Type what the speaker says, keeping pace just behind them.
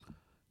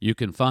You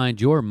can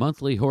find your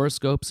monthly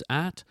horoscopes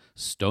at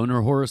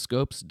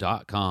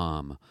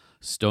stonerhoroscopes.com.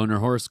 Stoner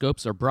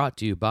horoscopes are brought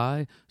to you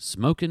by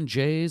Smokin'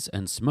 Jays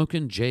and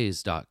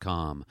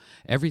SmokinJays.com.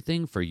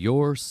 Everything for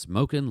your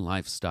smokin'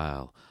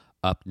 lifestyle.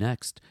 Up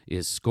next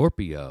is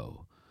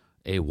Scorpio,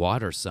 a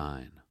water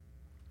sign.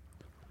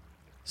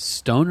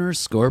 Stoner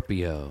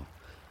Scorpio.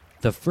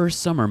 The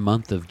first summer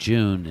month of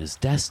June is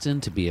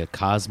destined to be a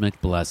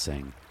cosmic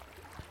blessing.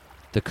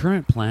 The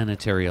current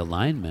planetary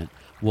alignment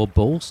will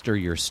bolster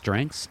your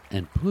strengths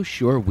and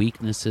push your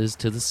weaknesses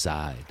to the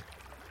side.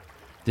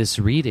 This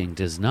reading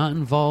does not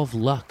involve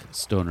luck,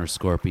 Stoner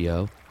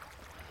Scorpio.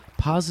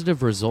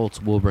 Positive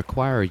results will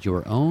require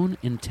your own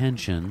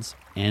intentions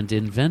and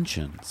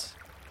inventions.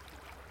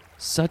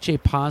 Such a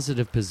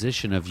positive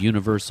position of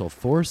universal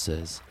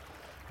forces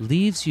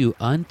leaves you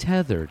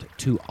untethered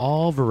to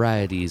all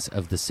varieties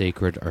of the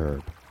sacred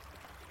herb.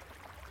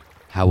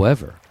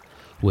 However,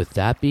 with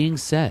that being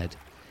said,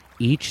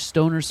 each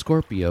Stoner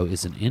Scorpio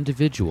is an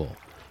individual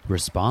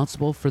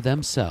responsible for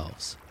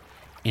themselves,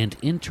 and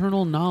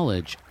internal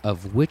knowledge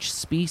of which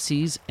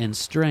species and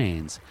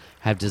strains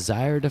have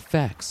desired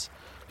effects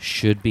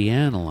should be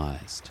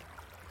analyzed.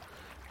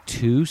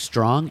 Two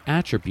strong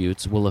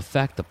attributes will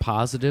affect the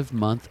positive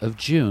month of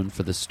June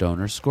for the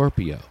Stoner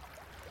Scorpio: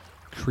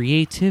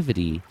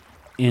 creativity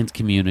and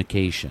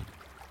communication.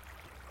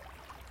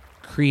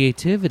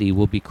 Creativity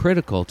will be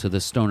critical to the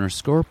Stoner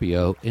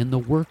Scorpio in the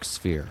work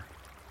sphere.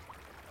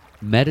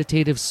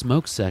 Meditative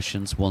smoke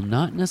sessions will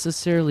not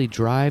necessarily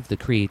drive the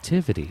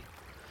creativity,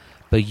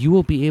 but you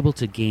will be able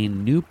to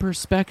gain new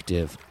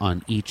perspective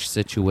on each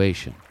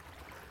situation.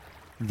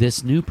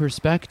 This new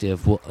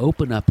perspective will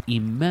open up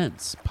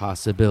immense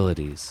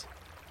possibilities.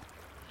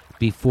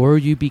 Before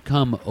you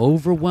become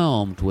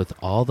overwhelmed with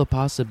all the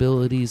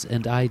possibilities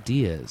and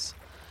ideas,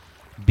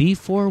 be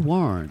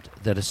forewarned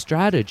that a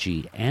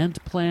strategy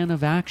and plan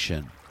of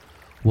action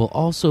will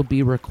also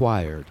be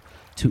required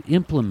to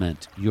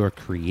implement your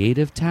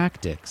creative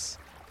tactics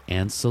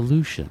and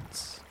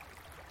solutions.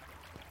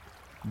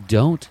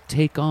 Don't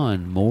take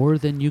on more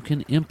than you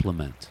can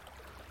implement,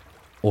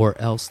 or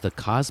else the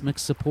cosmic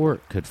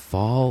support could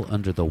fall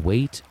under the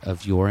weight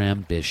of your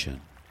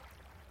ambition.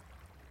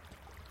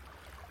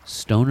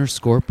 Stoner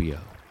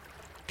Scorpio,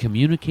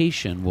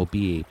 communication will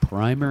be a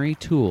primary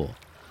tool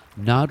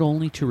not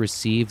only to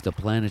receive the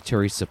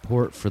planetary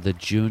support for the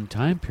June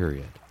time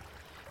period,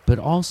 but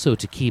also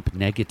to keep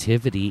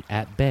negativity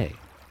at bay.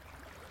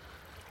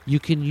 You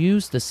can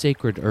use the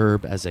sacred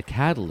herb as a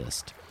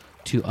catalyst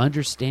to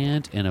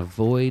understand and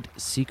avoid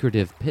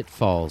secretive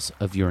pitfalls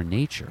of your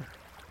nature.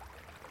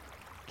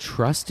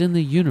 Trust in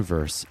the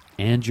universe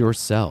and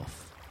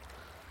yourself.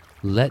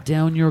 Let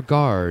down your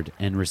guard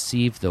and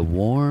receive the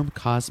warm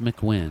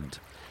cosmic wind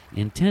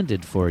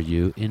intended for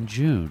you in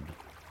June.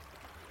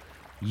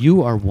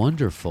 You are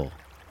wonderful.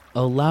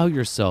 Allow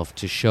yourself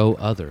to show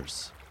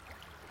others.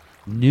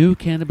 New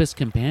cannabis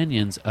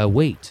companions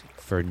await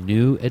for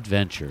new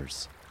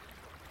adventures.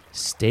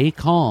 Stay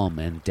calm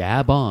and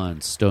dab on,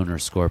 Stoner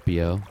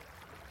Scorpio.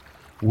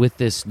 With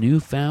this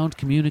newfound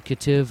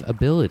communicative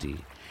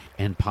ability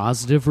and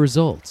positive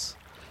results,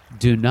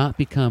 do not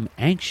become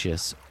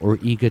anxious or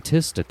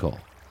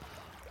egotistical.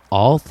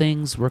 All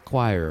things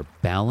require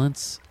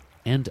balance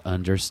and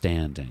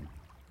understanding.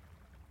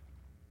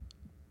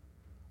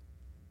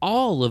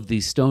 All of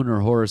these Stoner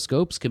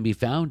horoscopes can be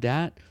found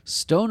at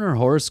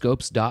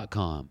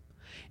stonerhoroscopes.com.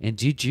 And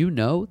did you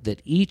know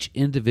that each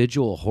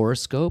individual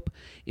horoscope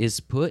is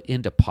put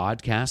into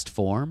podcast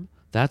form?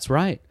 That's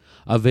right.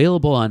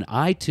 Available on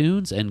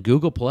iTunes and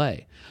Google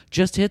Play.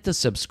 Just hit the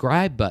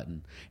subscribe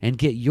button and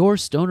get your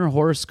Stoner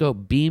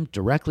horoscope beamed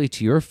directly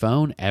to your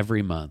phone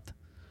every month.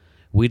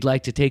 We'd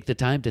like to take the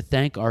time to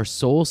thank our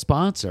sole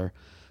sponsor,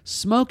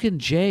 Smokin'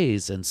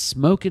 Jays and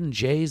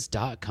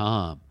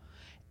SmokinJays.com.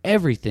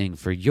 Everything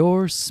for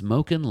your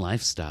smokin'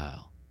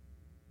 lifestyle.